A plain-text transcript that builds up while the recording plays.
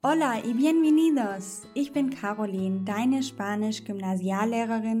Hola y bienvenidos! Ich bin Caroline, deine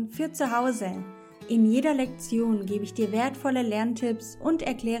Spanisch-Gymnasiallehrerin für zu Hause. In jeder Lektion gebe ich dir wertvolle Lerntipps und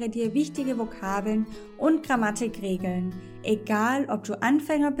erkläre dir wichtige Vokabeln und Grammatikregeln, egal ob du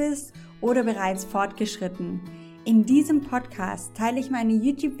Anfänger bist oder bereits fortgeschritten. In diesem Podcast teile ich meine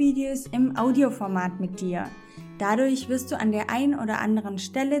YouTube-Videos im Audioformat mit dir. Dadurch wirst du an der einen oder anderen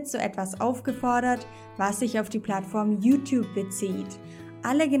Stelle zu etwas aufgefordert, was sich auf die Plattform YouTube bezieht.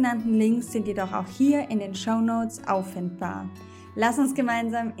 Alle genannten Links sind jedoch auch hier in den Shownotes auffindbar. Lass uns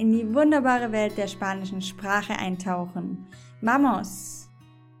gemeinsam in die wunderbare Welt der spanischen Sprache eintauchen. Vamos!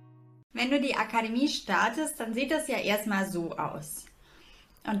 Wenn du die Akademie startest, dann sieht das ja erstmal so aus.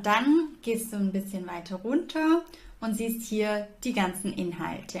 Und dann gehst du ein bisschen weiter runter und siehst hier die ganzen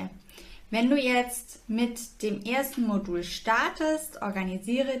Inhalte. Wenn du jetzt mit dem ersten Modul startest,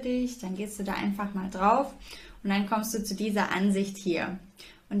 organisiere dich, dann gehst du da einfach mal drauf und dann kommst du zu dieser Ansicht hier.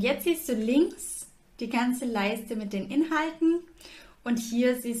 Und jetzt siehst du links die ganze Leiste mit den Inhalten und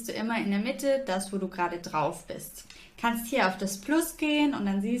hier siehst du immer in der Mitte das, wo du gerade drauf bist. Kannst hier auf das Plus gehen und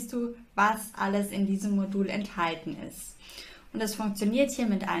dann siehst du, was alles in diesem Modul enthalten ist. Und das funktioniert hier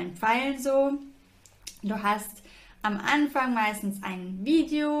mit allen Pfeilen so. Du hast am Anfang meistens ein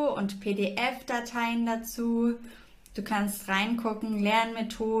Video und PDF-Dateien dazu. Du kannst reingucken,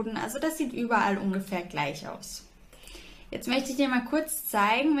 Lernmethoden, also das sieht überall ungefähr gleich aus. Jetzt möchte ich dir mal kurz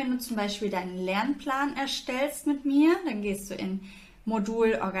zeigen, wenn du zum Beispiel deinen Lernplan erstellst mit mir, dann gehst du in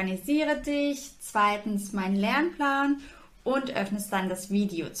Modul Organisiere dich, zweitens mein Lernplan und öffnest dann das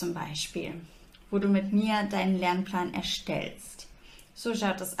Video zum Beispiel, wo du mit mir deinen Lernplan erstellst. So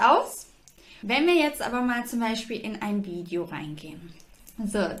schaut das aus. Wenn wir jetzt aber mal zum Beispiel in ein Video reingehen.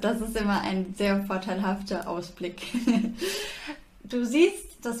 So, das ist immer ein sehr vorteilhafter Ausblick. Du siehst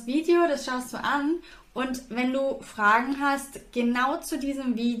das Video, das schaust du an und wenn du Fragen hast, genau zu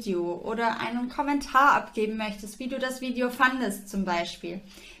diesem Video oder einen Kommentar abgeben möchtest, wie du das Video fandest zum Beispiel,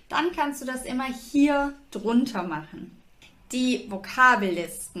 dann kannst du das immer hier drunter machen. Die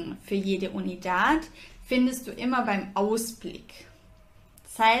Vokabellisten für jede Unidad findest du immer beim Ausblick.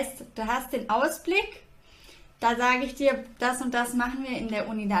 Das heißt, du hast den Ausblick, da sage ich dir, das und das machen wir in der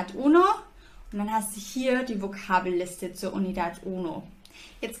Unidad 1 und dann hast du hier die Vokabelliste zur Unidad 1.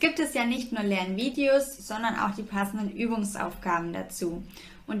 Jetzt gibt es ja nicht nur Lernvideos, sondern auch die passenden Übungsaufgaben dazu.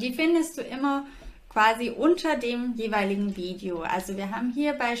 Und die findest du immer quasi unter dem jeweiligen Video. Also wir haben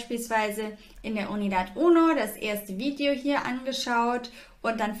hier beispielsweise in der Unidad 1 das erste Video hier angeschaut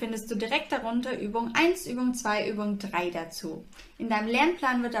und dann findest du direkt darunter Übung 1, Übung 2, Übung 3 dazu. In deinem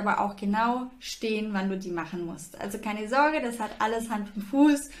Lernplan wird aber auch genau stehen, wann du die machen musst. Also keine Sorge, das hat alles Hand und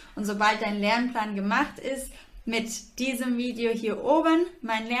Fuß und sobald dein Lernplan gemacht ist, mit diesem Video hier oben,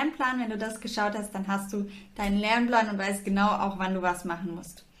 mein Lernplan, wenn du das geschaut hast, dann hast du deinen Lernplan und weißt genau auch, wann du was machen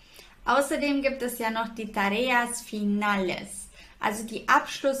musst. Außerdem gibt es ja noch die Tareas Finales, also die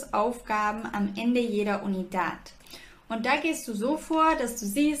Abschlussaufgaben am Ende jeder Unidad. Und da gehst du so vor, dass du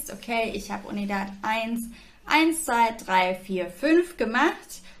siehst, okay, ich habe Unidad 1, 2, 3, 4, 5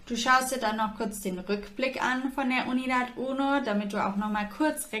 gemacht. Du schaust dir dann noch kurz den Rückblick an von der Unidad 1, damit du auch noch mal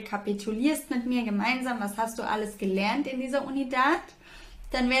kurz rekapitulierst mit mir gemeinsam, was hast du alles gelernt in dieser Unidad.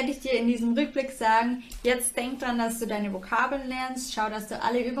 Dann werde ich dir in diesem Rückblick sagen, jetzt denk dran, dass du deine Vokabeln lernst, schau, dass du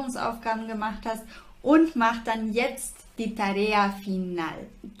alle Übungsaufgaben gemacht hast und mach dann jetzt die Tarea Final.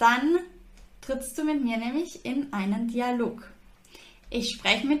 Dann trittst du mit mir nämlich in einen Dialog. Ich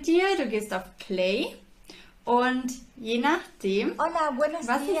spreche mit dir, du gehst auf Play und je nachdem, Hola, buenos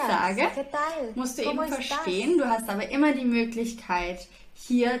was ich días. sage, ¿Qué tal? musst du ¿Cómo eben verstehen. Du hast aber immer die Möglichkeit,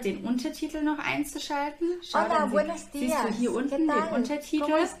 hier den Untertitel noch einzuschalten. Schau, Hola, dann buenos siehst du días. hier unten ¿Qué den tal? Untertitel.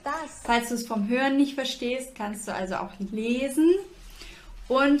 ¿Cómo estás? Falls du es vom Hören nicht verstehst, kannst du also auch lesen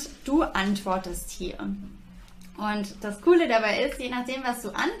und du antwortest hier. Und das Coole dabei ist, je nachdem, was du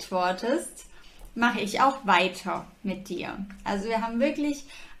antwortest, mache ich auch weiter mit dir. Also wir haben wirklich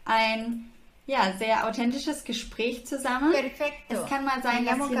ein sehr authentisches Gespräch zusammen. Perfecto. Es kann mal sein,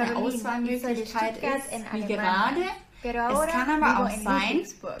 dass hier eine Auswahlmöglichkeit ist, wie gerade. Es kann aber auch sein,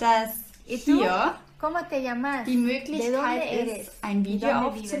 dass hier ¿Cómo te llamas? die Möglichkeit ¿De dónde ist, ein Video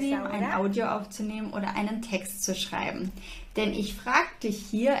 ¿Dónde vives aufzunehmen, ein ahora? Audio aufzunehmen oder einen Text zu schreiben. Denn ich frage dich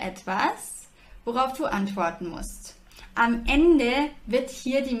hier etwas, worauf du antworten musst. Am Ende wird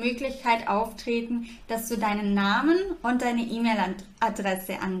hier die Möglichkeit auftreten, dass du deinen Namen und deine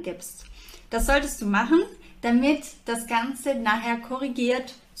E-Mail-Adresse angibst. Das solltest du machen, damit das Ganze nachher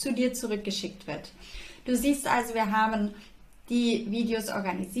korrigiert zu dir zurückgeschickt wird. Du siehst also, wir haben die Videos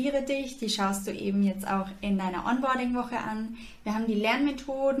Organisiere dich, die schaust du eben jetzt auch in deiner Onboarding-Woche an. Wir haben die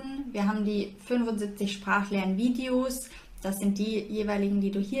Lernmethoden, wir haben die 75 Sprachlernvideos, Das sind die jeweiligen,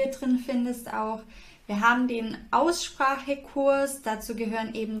 die du hier drin findest auch. Wir haben den Aussprachekurs, dazu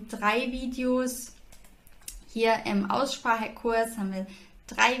gehören eben 3 Videos. Hier im Aussprachekurs haben wir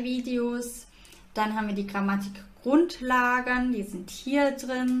 3 Videos. Dann haben wir die Grammatikgrundlagen, die sind hier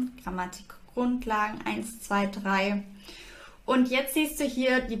drin. Grammatikgrundlagen 1, 2, 3. Und jetzt siehst du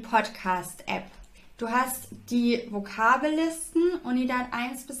hier die Podcast-App. Du hast die Vokabellisten, Unidad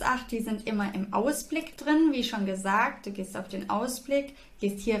 1 bis 8, die sind immer im Ausblick drin, wie schon gesagt. Du gehst auf den Ausblick,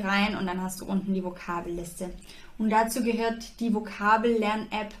 gehst hier rein und dann hast du unten die Vokabelliste. Und dazu gehört die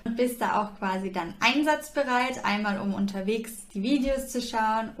Vokabellern-App und bist da auch quasi dann einsatzbereit, einmal um unterwegs die Videos zu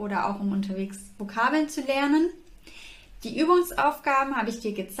schauen oder auch um unterwegs Vokabeln zu lernen. Die Übungsaufgaben habe ich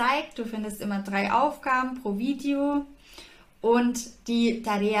dir gezeigt. Du findest immer 3 Aufgaben pro Video. Und die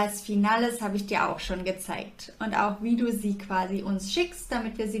Tareas Finales habe ich dir auch schon gezeigt. Und auch wie du sie quasi uns schickst,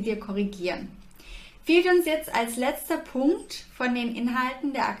 damit wir sie dir korrigieren. Fehlt uns jetzt als letzter Punkt von den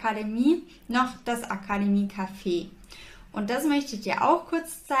Inhalten der Akademie noch das Akademie-Café. Und das möchte ich dir auch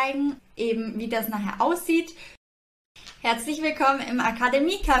kurz zeigen, eben wie das nachher aussieht. Herzlich willkommen im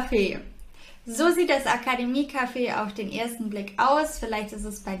Akademie-Café. So sieht das Akademie-Café auf den ersten Blick aus. Vielleicht ist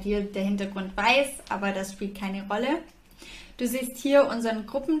es bei dir der Hintergrund weiß, aber das spielt keine Rolle. Du siehst hier unseren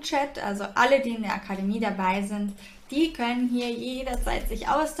Gruppenchat, also alle, die in der Akademie dabei sind, die können hier jederzeit sich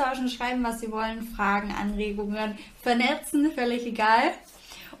austauschen, schreiben, was sie wollen, Fragen, Anregungen, vernetzen, völlig egal.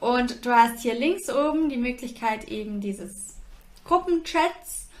 Und du hast hier links oben die Möglichkeit eben dieses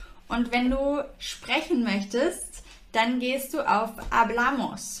Gruppenchats. Und wenn du sprechen möchtest, dann gehst du auf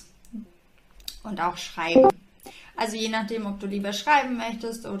Hablamos und auch schreiben. Also je nachdem, ob du lieber schreiben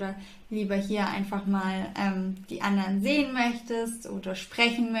möchtest oder lieber hier einfach mal die anderen sehen möchtest oder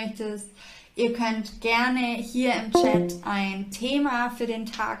sprechen möchtest. Ihr könnt gerne hier im Chat ein Thema für den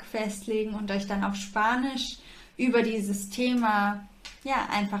Tag festlegen und euch dann auf Spanisch über dieses Thema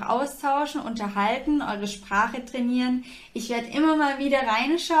einfach austauschen, unterhalten, eure Sprache trainieren. Ich werde immer mal wieder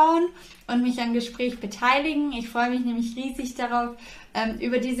reinschauen und mich am Gespräch beteiligen. Ich freue mich nämlich riesig darauf,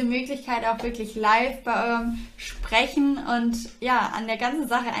 über diese Möglichkeit auch wirklich live bei eurem Sprechen und an der ganzen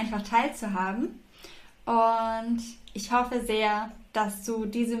Sache einfach teilzuhaben. Und ich hoffe sehr, dass du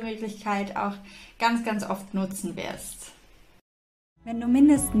diese Möglichkeit auch ganz, ganz oft nutzen wirst. Wenn du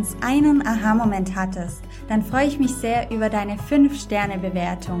mindestens einen Aha-Moment hattest, dann freue ich mich sehr über deine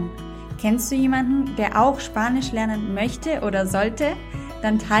 5-Sterne-Bewertung. Kennst du jemanden, der auch Spanisch lernen möchte oder sollte?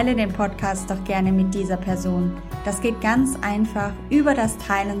 Dann teile den Podcast doch gerne mit dieser Person. Das geht ganz einfach über das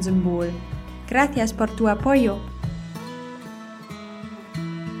Teilen-Symbol. Gracias por tu apoyo.